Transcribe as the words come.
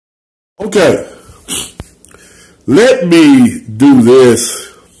Okay, let me do this.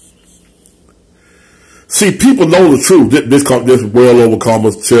 See, people know the truth. This Well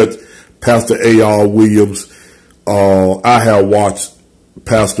Overcomers Church, Pastor A.R. Williams. I have watched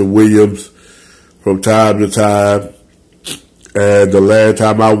Pastor Williams from time to time, and the last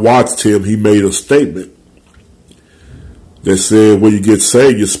time I watched him, he made a statement that said, when you get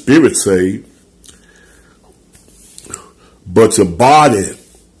saved, your spirit saved, but your body,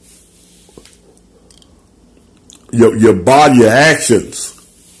 your body, your actions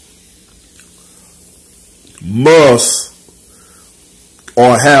must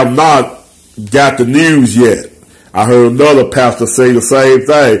or have not got the news yet. I heard another pastor say the same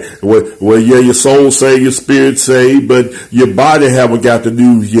thing. Well, yeah, your soul saved, your spirit saved, but your body haven't got the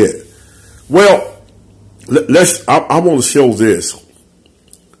news yet. Well, I want to show this.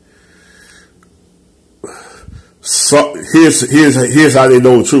 So here's how they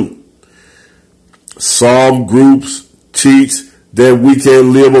know the truth. Some groups teach that we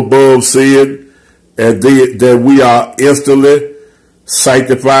can live above sin and that we are instantly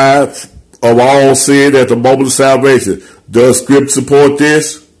sanctified of all sin at the moment of salvation. Does Scripture support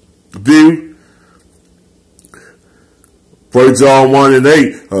this view? 1 John 1 and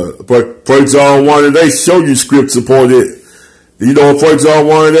 8. 1 John 1 and 8 show you Scripture support it. You know what 1 John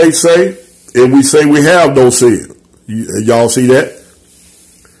 1 and 8 say? If we say we have no sin. Y'all see that?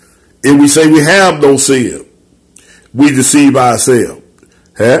 If we say we have no sin, we deceive ourselves.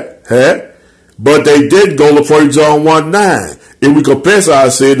 But they did go to 1 John 1:9. If we confess our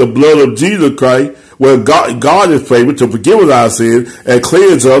sin, the blood of Jesus Christ, well, God is faithful to forgive us our sins and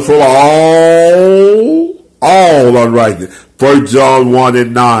cleanse us from all unrighteousness. 1 John 1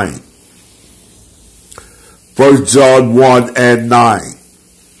 and 9. 1 John 1 and 9.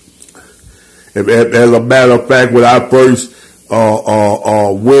 As a matter of fact, when I first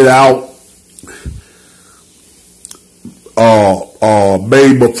went out,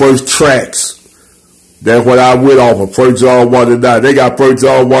 made my first tracks, that's what I went off of, 1 John 1 and 9. They got 1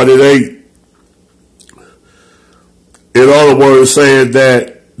 John 1 and 8. In other words, saying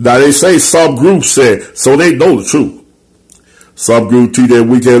that, now they say some groups said, so they know the truth. Some groups teach that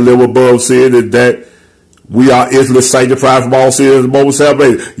we can live above sin and that we are instantly sanctified from all sin at the moment of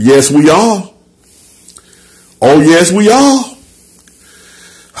salvation. Yes, we are. Oh, yes, we are.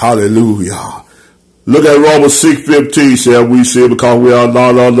 Hallelujah. Look at Romans 6:15. Shall we sin because we are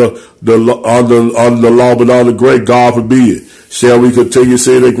not under the law but under grace? God forbid. Shall we continue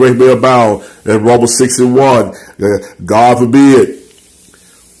sin that grace may abound? And Romans 6 and 1. God forbid.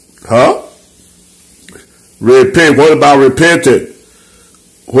 Repent. What about repenting?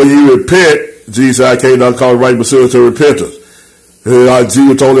 When you repent, Jesus said, I came not to call right but sinners to repentance.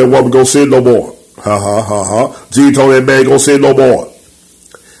 Jesus told that woman, go sin no more. Jesus told that man, go sin no more.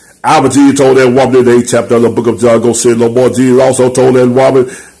 Jesus told that woman in the 8th chapter of the book of John, go sin no more. Jesus also told that woman,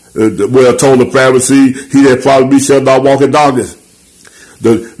 told the Pharisee, he that follows me shall not walk in darkness.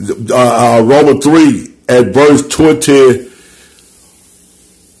 Romans 3 and verse 20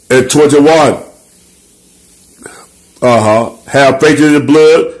 and 21. Have faith in the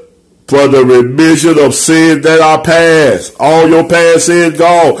blood for the remission of sins that are past. All your past sins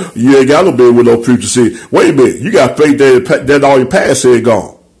gone. You ain't got no bed with no future sin. Wait a minute. You got faith that all your past sins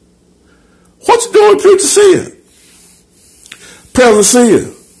gone. What you doing with future sin? Present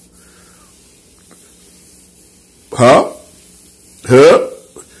sin.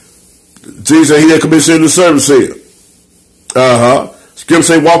 Jesus said he that commits sin to servant sin. Scripture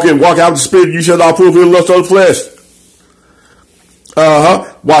say walk out the spirit, you shall not prove the lust of the flesh.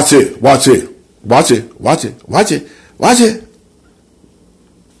 Watch it.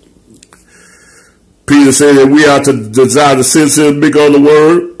 Peter said that we are to desire the sincere milk of the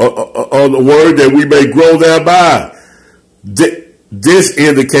word, that we may grow thereby. This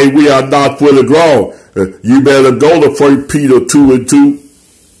indicates we are not fully grown. You better go to 1 Peter 2 and 2.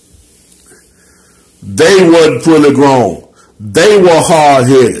 They wasn't fully grown. They were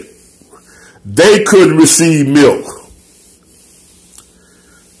hard-headed. They couldn't receive milk.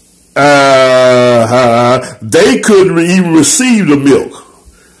 They couldn't even receive the milk.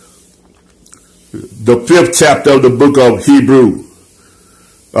 The 5th chapter of the book of Hebrews,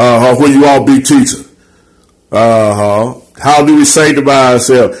 where you all be teachers. How do we sanctify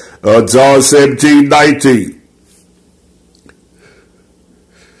ourselves? John 17:19.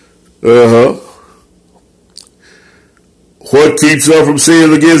 What keeps us from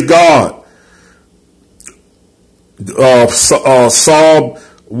sinning against God? Psalm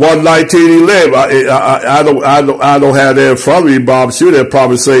 119:11. I don't have that in front of me, but I'm sure they'll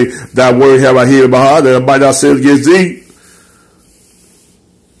probably say, "Thy word have I hid in my heart, that I might not sin against thee."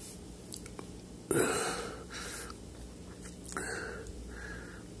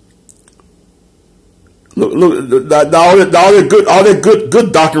 Look, all that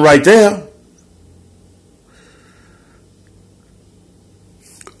good doctrine right there.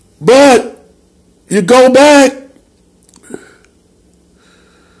 But you go back.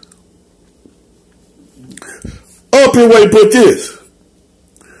 Up here where you put this.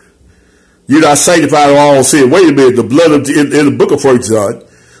 You're not sanctified of all sin. Wait a minute. The blood of in the book of 1 John,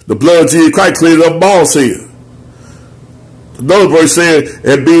 the blood of Jesus Christ cleared up all sin. Another verse saying,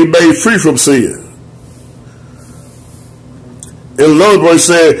 and being made free from sin. And another verse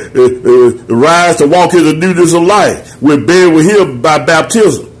saying, rise to walk in the newness of life. We're buried with him by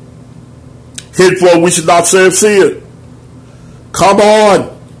baptism. Henceforth we should not serve sin. Come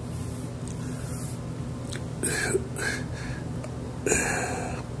on.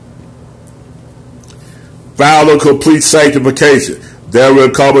 Final complete sanctification. There will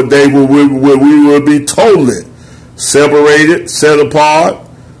come a day when we will be totally separated, set apart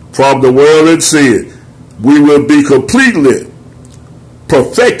from the world and sin. We will be completely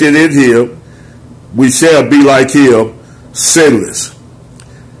perfected in him. We shall be like him, sinless.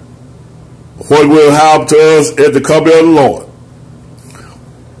 What will happen to us at the coming of the Lord?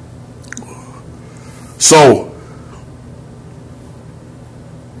 So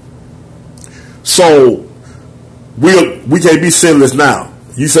we can't be sinless now.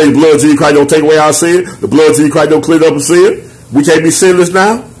 You say the blood of Jesus Christ don't take away our sin. The blood of Jesus Christ don't clear up the sin. We can't be sinless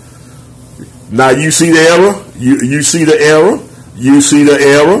now. Now you see the error. You see the error. You see the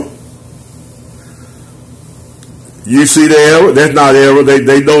error. You see the error. That's not error.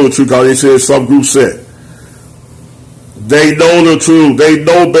 They know the truth because they said some group said. They know the truth. They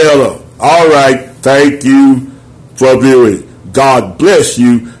know better. All right. Thank you for viewing. God bless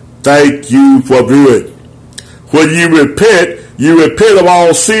you. Thank you for viewing. When you repent of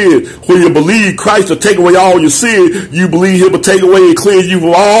all sin. When you believe Christ to take away all your sin, you believe him to take away and cleanse you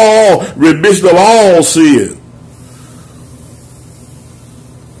from all remission of all sin.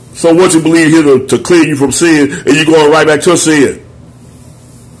 So once you believe him to clear you from sin, and you're going right back to sin.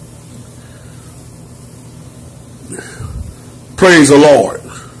 Praise the Lord.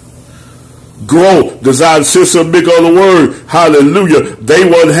 Grow, desire the sincere milk of the word. Hallelujah. They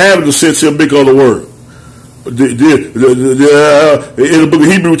wasn't having the sincere milk of the word. In the book of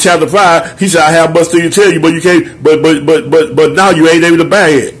Hebrews chapter 5, he said, I have much to tell you, but you can't, but now you ain't able to bear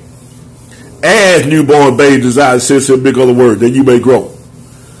it. As newborn babes desire the sincere milk of the word, that you may grow.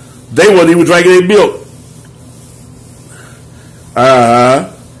 They wasn't even drinking their milk.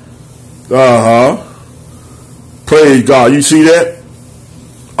 Praise God. You see that?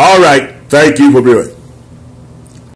 All right. Thank you for viewing.